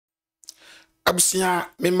Abusia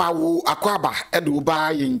memawo akwaba edo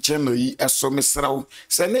ba ye channel yi eso mesrawo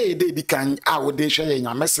se na e dey kan a wo dey hwe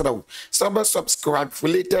nya mesrawo subscribe for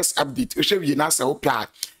latest update o hwe na se wo pla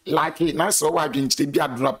like na se wo adwinchite bi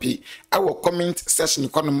adrop e wo comment section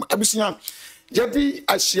kono abusia jadi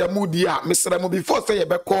ashiamudi a mesrawo before say ye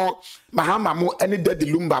be call Mahama mo any daddy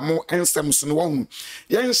Lumba mo ensem so no hu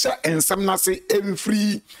yen hye ensem na se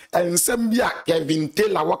free ensem bi a Kevin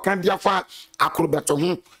Taylor wakan dia fa akrobeto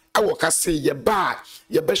ho awo ka se ye ba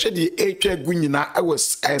ye be hwe de etwa gunyina awo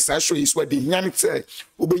show is what the nyan say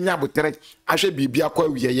obenya botere ahwe bibia kwa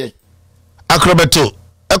wieye akrobeto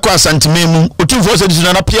eko asantememu otumfo se disu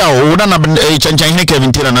na pia o na chanchan hene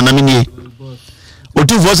Kevin Taylor na namini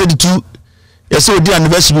otumfo se ditu yesi odi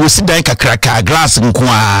anniversary wo sidan kakraka glass nko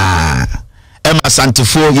a ema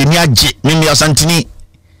santefo yeni age mimi asantini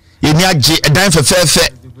yeni age edan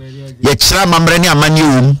fefefe ye kira mamre ni amani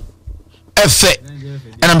wom efe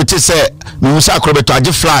ena mete se musa akrobeto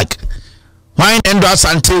age flag why endo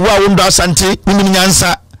asante wa wondo asante mimi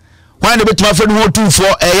nyansa why ne betuma fa no otumfo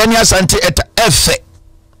yeni asante eta efe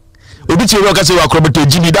obi ti ro ka se wa akrobeto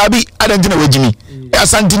jimi dabi adantina wa jimi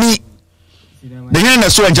asantini de yen na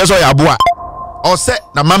so enche so ya boa o se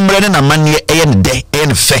na mamre na manie eye ne de eye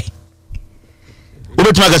ne fe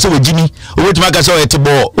obetuma ka se wojimi obetuma ka se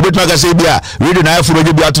oyetebo obetuma ka se bia radio na afuro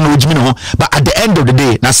je bia to na wojimi ne ho but at the end of the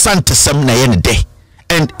day na sante sem na eye ne de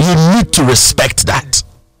and you need to respect that.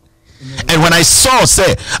 And when I saw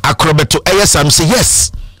say akrobeto eye sam say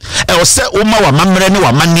yes e o se o ma wa mamre ne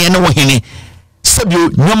wa manie ne wo hene sebio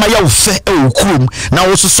nyoma ya wo fe e wo kurom na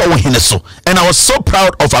wo so wo hene so, and I was so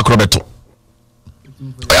proud of akrobeto.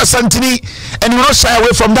 Santini, and you not shy away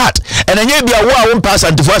from that. And then you be a war one pass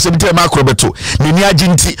and to force him to Macrobeto, Ninia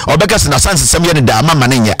Jinti, or Becca's and a sans Samuel Dama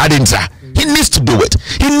Manania, Adintra. He needs to do it.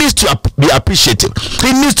 He needs to be appreciative.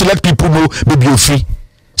 He needs to let people know baby free.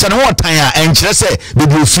 So no one time and just say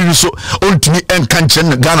baby free so on to me and can't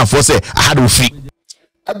Ghana for say I had free.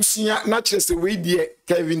 Abusia naturally we die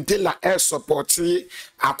Kevin Taylor support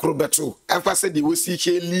akrobeto efa se de wosi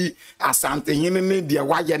heli asante hene ne de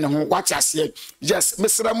waye ne ho wachase yes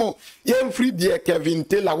mesramo yen free die Kevin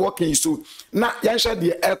Taylor working so na yen hye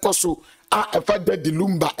de ekoso a efa daddy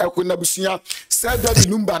Lumba ekona abusia say daddy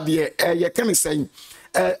Lumba de ye kan sen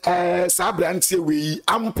sabrantie we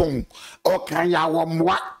ampon o kan ya wo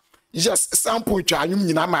mwa. Yes, sample twanyum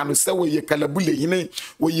nyina ma no se we kalabule hine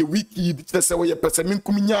we wiki se we pesamin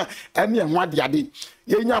kuminya ene ho ade ade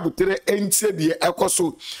ye nya botere entie de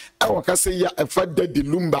ekoso e woka se ya efa daddy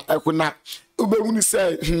Lumba ekona ubehunu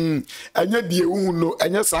se anya die hu no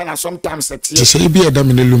anya sa na sometimes tie se bi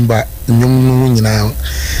edam ne Lumba nyum nyina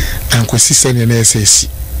ankosi se ne na esesi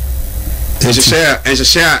share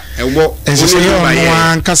ewo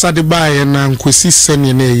kasa de buy na nkwesi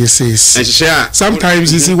sene na yeses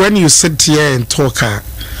sometimes you see when you sit here and talk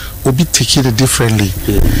obi take it differently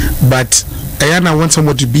but I want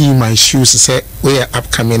someone to be in my shoes say we are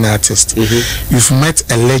upcoming artist. You've met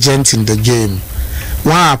a legend in the game,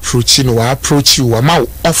 one approach you one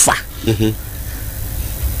offer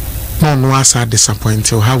no asa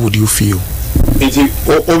disappointed. How would you feel?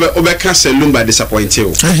 Over Lumba disappointed you.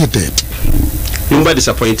 He did. Lumba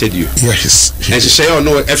disappointed you. Yes. And she say, "Oh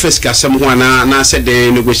no, FSK someone na said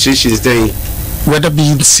the negotiations then." Whether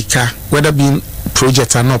being Sika, whether being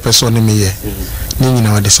project or no person me here,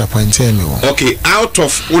 no disappointed me. Okay, out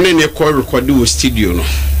of only a call record studio no.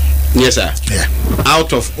 Yes sir. Yeah.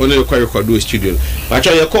 Out of only a call record studio. But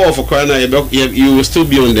your call for corner, you will still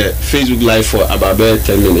be on the Facebook live for about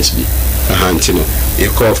 10 minutes.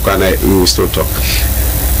 Your call of corner, we will still talk.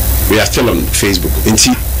 We are still on Facebook.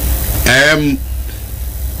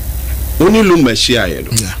 Only Lumba share.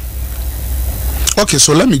 Yeah. Okay,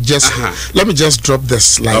 so let me just drop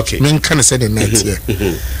this like okay. Men kind of said the night here.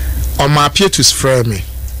 On my appear to spray me,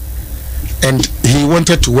 and he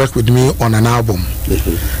wanted to work with me on an album.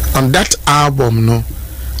 On that album, no,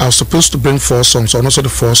 I was supposed to bring 4 songs, and also the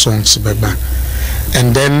 4 songs,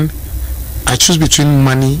 and then I choose between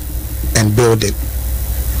money and building.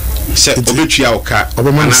 Apartment.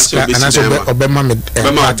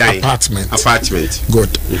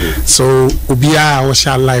 Good. So Ubia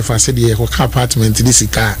Osha life I said yeah, apartment this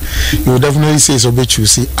car. You would definitely say so be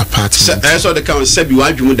choose apartment. I saw the count said you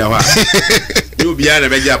want you will be a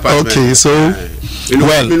regular apartment. Okay, so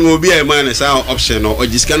well, will be a man as our option or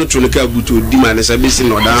just cannot try to do demand as a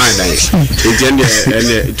missing or die.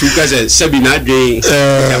 And two guys Sabina day.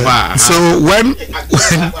 So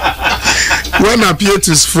when I appeared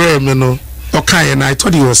to his friend, you know, okay, and I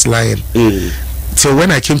thought he was lying. So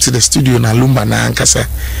when I came to the studio na Lumba na Ankasa,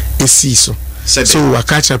 so I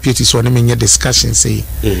catch up to so I mean discussion say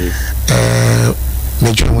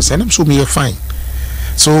Major was saying, so me fine.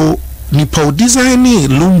 So nipa designing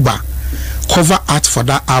Lumba cover art for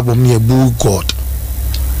that album near Bull God.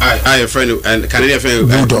 I a friend and Canadian friend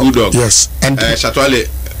Bulldog. Yes. And Chatwale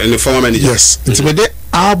and the former manager. Yes. It's the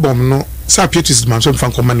album no sa Petrus man so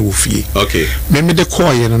fan command wo fie. Okay. Me the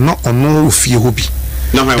call you no ono wo fie hobi.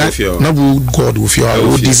 No how wo fie. Na Bull God wo fie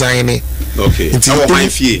wo design it. Okay. It's our fine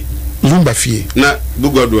fie. Lumba fie. Na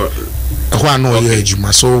Bull God wo. Ho ano ye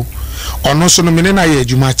adwuma so ono so no me na ye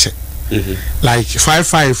adwuma che. Like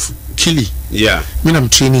 55 kili. Yeah. Me am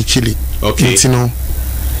training kili. Okay. You know.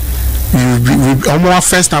 We our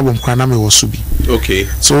first album Kraname was Subi. Okay.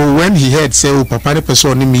 So when he heard say oh papa the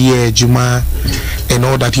person me here Juma and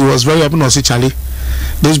all that, he was very happy. No say Charlie,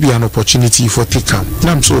 there's be an opportunity for take him.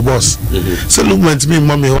 I'm so boss. So look when me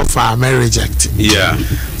mommy offer me reject. Yeah.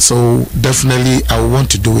 So definitely I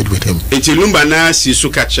want to do it with him. Eti Lumba na si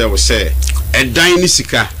sukache we say a dine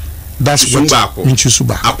sika. That's what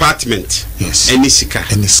Minchusuba. Apartment. Yes. Any sika.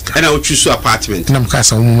 And I would choose apartment. And I'm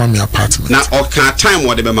casa mommy apartment. Now or can time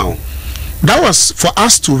what the bema. That was for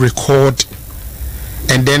us to record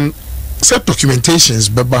and then set documentations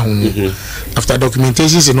after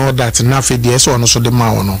documentations and all that and after the so on so the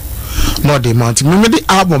ma no not the amount remember the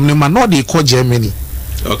album name not the call Germany.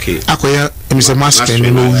 Okay. Akoya Mr. Master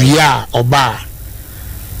no we are oba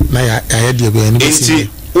na ya dey be any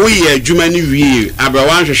we are Germany we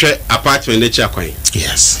abrawan hwehwe apartment na chi akwan.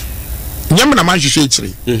 Yes. Nyam na ma hwehwe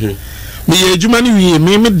chiri. Me ye Germany we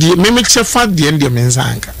me che fa de ndem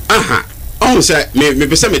nsanka. Aha. Oh, say me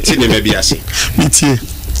pese me ti ne me bi ase. Me tie.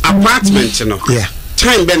 Apartment no. Yeah.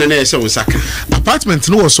 Time ben na say unsaka. Apartment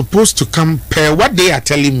no was supposed to come per what they are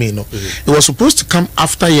telling me no. It was supposed to come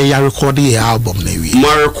after you recording your album na we.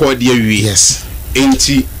 More record your we. Yes.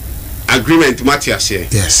 Enti agreement Matthias here.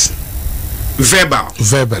 Yes. Man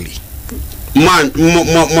Verbally. Na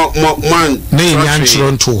yan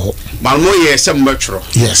chron to ho. But no ye some metro.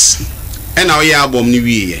 Yes. And our album ni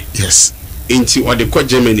we. Yes. Into or the co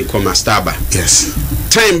Germany come Staba. Yes.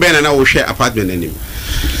 Time Ben and I will share apartment anymore.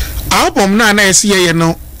 Album na see you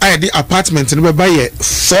know I the apartment and we buy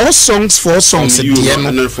 4 songs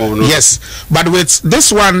yes. But with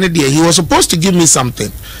this one he was supposed to give me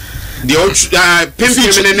something. The old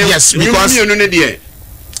yes, because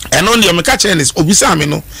and only me catch is obisa me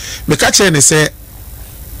no me catch say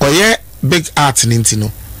oye big art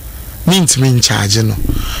nintino mint me in charge no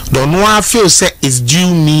don't know I feel say it's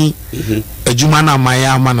due me a jumana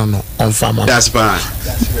maya man no on farmer. That's bad.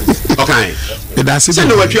 Okay. That's it. So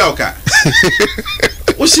no what you okay.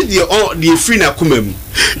 What's it the free na kumem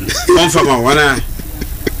on farmer wana.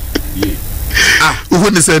 Ah, who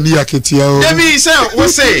would say ni aketia o. Let me say what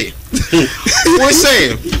say. What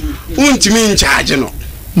say? Won't me in charge no.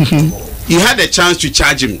 You had a chance to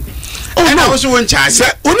charge him. Oh, and no. I also won't charge.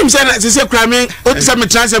 Sir, unim say crime. What say me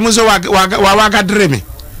chance mo so waga dream.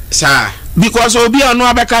 Sir, because obi anu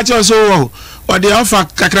abeka che so or the offer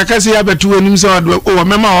kakraka say abetu onim say o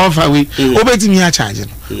mema offer we obetimi a charge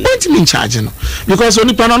no. Obetimi in charge no. Because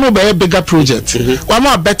only plan no be a bigger project. One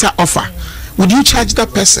more better offer. Would you charge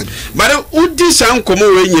that person? But would this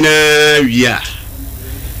ankomo we nyina wia.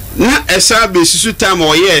 Na esa be susu time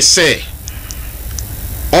o ye say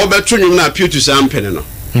obetu nyum na appeal to sampen no.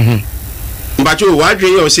 But you wadwe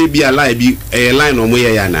you say be alive be a line o mo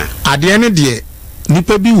ye ya na. Ade ne de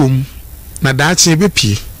nipa bi wom na daache be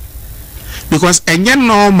pie. Because enye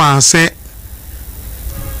normal say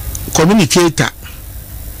communicator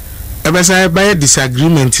ebe say by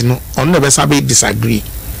disagreement no on ebe say be disagree.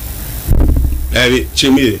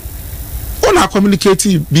 Chimi ona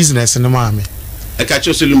communicate business no ma me. E ka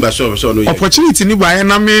cho Lumba so no. Opportunity ni ba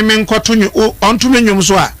na me nkoto onto me nwum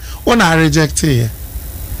so a ona reject here.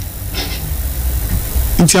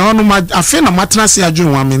 Nti ono ma afi na matna se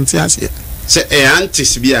adwun wa me nti ase. Say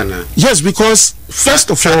antis bia na. Yes, because first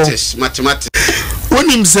of all mathematics when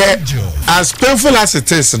him say as painful as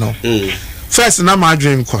it is no. First na my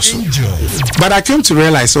dream course. But I came to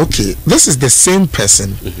realize okay, this is the same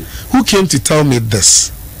person who came to tell me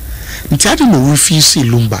this. Nti I didn't know if you see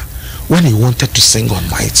Lumba when he wanted to sing on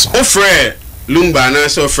my song. Ofre Lumba na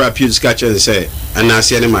so ofre appeal catch and say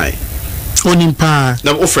anase ne mai. Onimpa.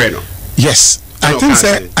 Na ofre no. Yes. I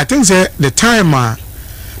think say the time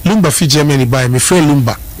Lumba fi Germany by me friend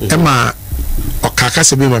Lumba Emma okaka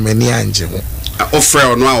se be ma mani anje ho. Ofre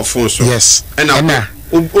ono a ofon so. Yes. Ena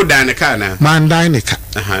o dan ka na. Man dan ka.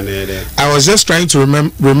 Aha na there. I was just trying to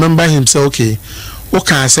remember him say okay. O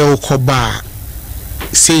kan say o koba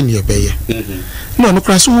say ni obeye. No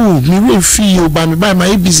crash me will feel by me by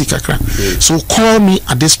my busy kakra. So call me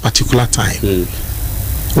at this particular time.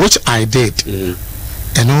 Which I did.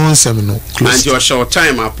 And no seminar. And your short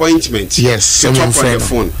time appointment. Yes. To talk on the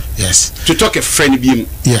phone. Yes. To talk a friend beam.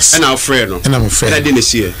 Yes. And our friend. And I'm a friend. And I didn't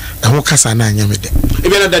see it. And what casa na nyamede.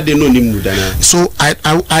 Even that they know him. So I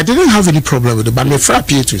didn't have any problem with it, but my friend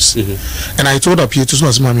Pietus. And I told her Pietus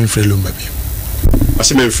was my main friend Lumba.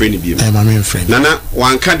 What's my friend beam? I'm my main friend. Nana,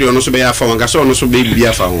 one can't also be a phone. Gaso also be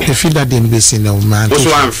a phone. If that didn't be seen, no man.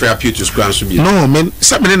 Also, I'm friend Pietus grand to be. No man,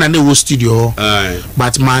 somebody in the studio.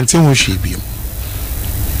 But man, who she be.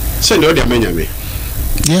 Send all the men.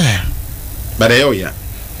 Yeah. But I owe ya.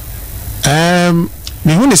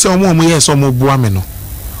 Me when they say omo yes omo boa me no.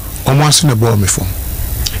 Omo aso na boa me fom.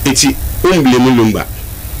 Eti umblemu Lumba.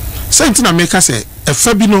 Something na make say e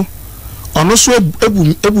fa bi no. Ono so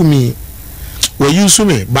ebu mi. We use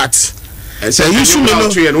me but say use me no.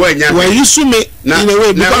 We use me in a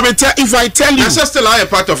way because if I tell you that's still a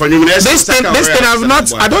part of a new this thing I've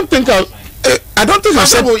not I don't think I've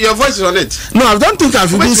said your voice is on it. No, I don't think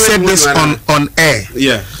I've even said this on air.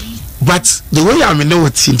 Yeah. But the way I'm in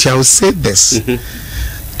with Cynthia, I will say this.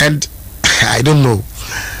 And I don't know.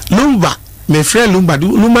 Lumba, my friend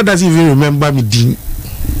Lumba doesn't even remember me.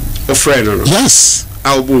 A friend or no? Yes.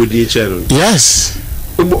 I'll be with each other. Yes.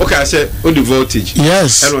 Okay, I said on the voltage.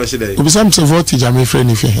 Yes. I don't say that. It was something voltage, I'm a friend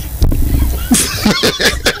if you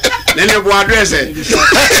then you go address it.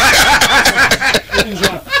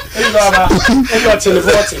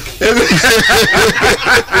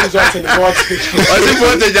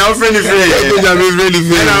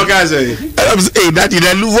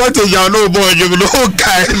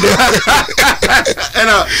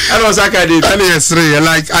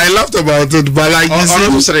 Like I laughed about it, but like you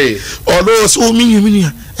see, although so many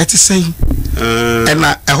at saying and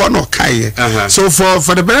I honor Kai. So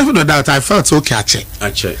for the benefit of that, I felt okay.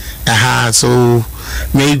 I check. So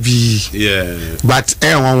maybe but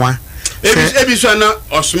anything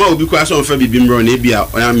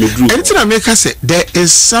I make us say there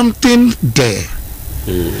is something there.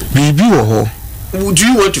 Baby, do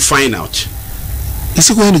you want to find out? Is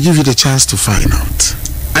he going to give you the chance to find out?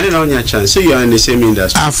 I don't know your chance. So you are in the same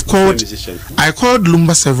industry. I called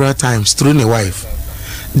Lumba several times through my wife,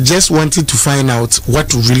 just wanted to find out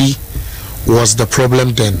what really was the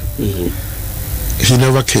problem then. He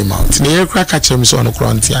never came out. The aircraft catcher me so on the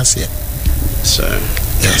ground here. So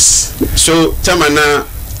yes. So Tamana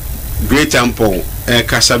Great Tampon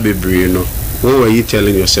Casa Bebre, you know. What were you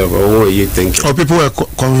telling yourself, or what were you thinking? Or people were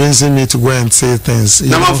convincing me to go and say things.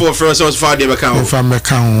 Number 4 first was for the account. If I'm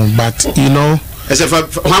account, but you know, as if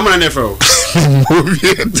how many never.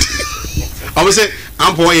 I was say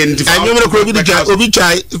I'm pointing to Facebook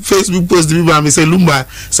post the people say Lumba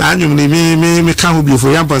Sanyum me can't be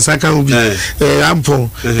for Yampa Saka be Ampo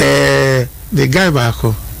the guy back.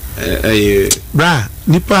 Bra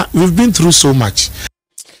Nipa, we've been through so much.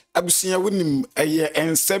 Abusia wonim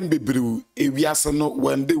ensem bebriu ewiase no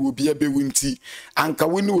wande obi abewunti anka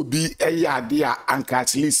woni obi ade a anka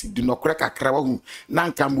at least di nokre kakra wahu na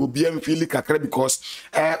anka obi amfili kakra because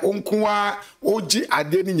onkoa oji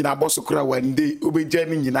ade ni nyina boso kra wande obeja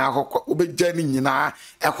ni nyina hokọ obeja ni nyina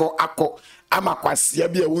ekọ akọ amakwase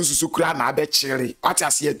bia wonsusu kra na abechire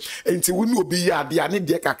atase enti woni obi ya ade ane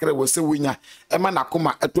de kakra wo se wonya ema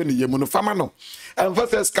nakoma eto ne yemu no fama no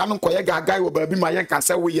emphasis kan koye gagai wo baabi ma yen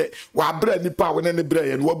kase wo ye wa bra nipa wo ne bra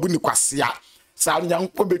ye no wabu ni kwasea sa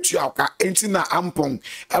nyanko betu aka enti na ampon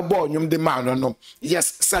ebo onwum de ma no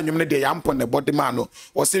yes sa nwum ne de ampon ne body ma no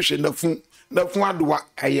wo se hwe na fu adoa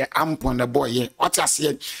eye ampon ne boye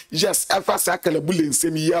atase yes emphasis akalabule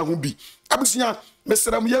nsem yi ahu bi abusunya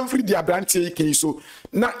mesram yemfri di abrantie ken so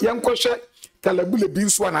na yenkohwe kalabule bi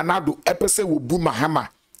nso ananado epese wo bu Mahama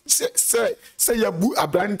se yabu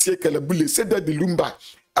abrantie kalabule se dadi Lumba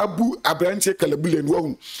abu abrantie kalabule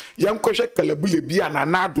no yenkohwe kalabule bi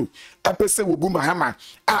ananado epese wo bu Mahama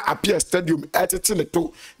a apia stadium etete ne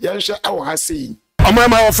to yenhwe awo ha sei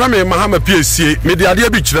omama wo fami Mahama PSC me ade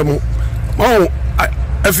bi kiremu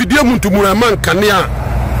afidie muntumura man kanea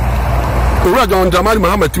owura John Dramani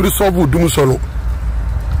Mahama tiri solve dum solo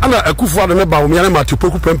ana akufu ado ne ba wo me ma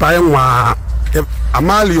tepoku pempa yenwa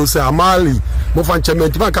amali o se amali mo fa ncheme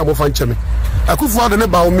ntima ka mo fa ncheme akufu ado ne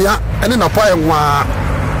ba wo me ene na pa yenwa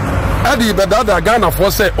adi bedada Ghana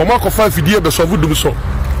for se o makofa afidie be solve dum so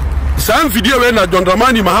san afidie we na John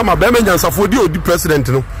Dramani Mahama be me nyansafo di odi president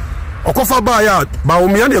no okofa ba ya ba wo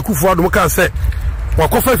me na akufu ado mo ka se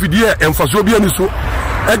wakofa afidie emfaso bi ani so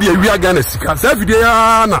adi awia Ghana sika sa afidie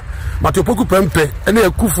ya na matepoku pempe ene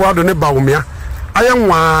akufu ado ne ba wo me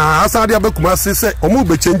ayenwa asade abekuma se omo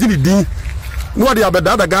be change ni din no de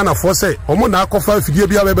abedada Ghana for say omo na akofa afidie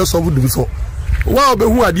bia be so dum so wa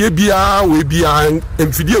obehu ade bia we bia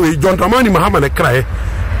emfidie we John Dramani Mahama ne krae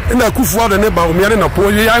na kufuwa da ne ba o miare na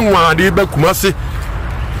po ya nwa de be kumase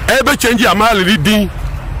e be change amale ridin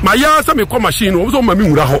ma ya se me kwa machine o so ma mi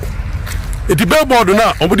nwura ho eti billboard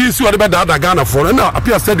na obodi si o de be da Ghana for na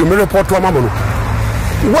appear stadium me report wa mamono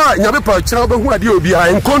wa nya be pa kira be hu ade obi a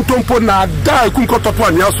enkontompo na da ekunkotopo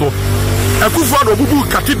anya so akufuwa do bubu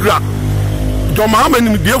cathedral John Mahama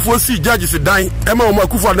ni defo si judges dan e ma o ma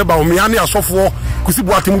akufuwa ne ba o miane asofo kusi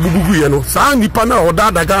boate mu bubugu ye no saa nipa na o da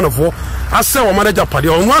Ghana for ase o manager pade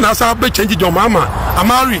o nwa na asa be change John Mahama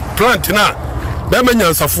amari plant na be ma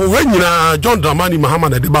nyansafo we nyina John Dramani Mahama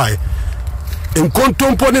na de bae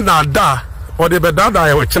enkontompo ni na da o de be da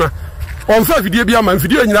ya wechena on fa fidie bia ma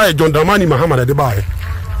fidie nyina ye John Dramani Mahama na de bae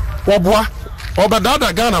wo boa o be da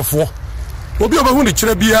Ghana for obi o be hu ni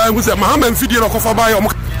kire bia hu se Mahama fidie no kofa bae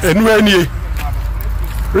o enu anie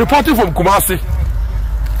reporting from Kumasi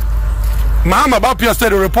Mahama Bapia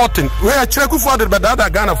said reporting where Cheku for the Badada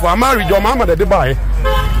Ghana for married your mama that they buy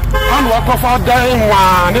and what of dying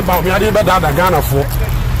one about me Badada Ghana for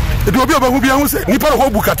it will be about who be who say Nipa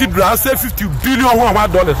Hobu Cathedral say $50 billion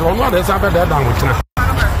or not as I bet down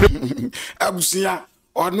Abusia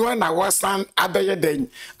or no na wasan abeye den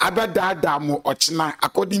abeda mo ochina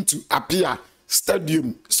according to Apia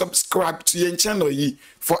Stadium. Subscribe to your channel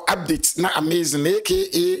for updates na amazing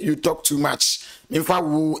aka you talk too much. If I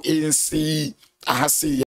will see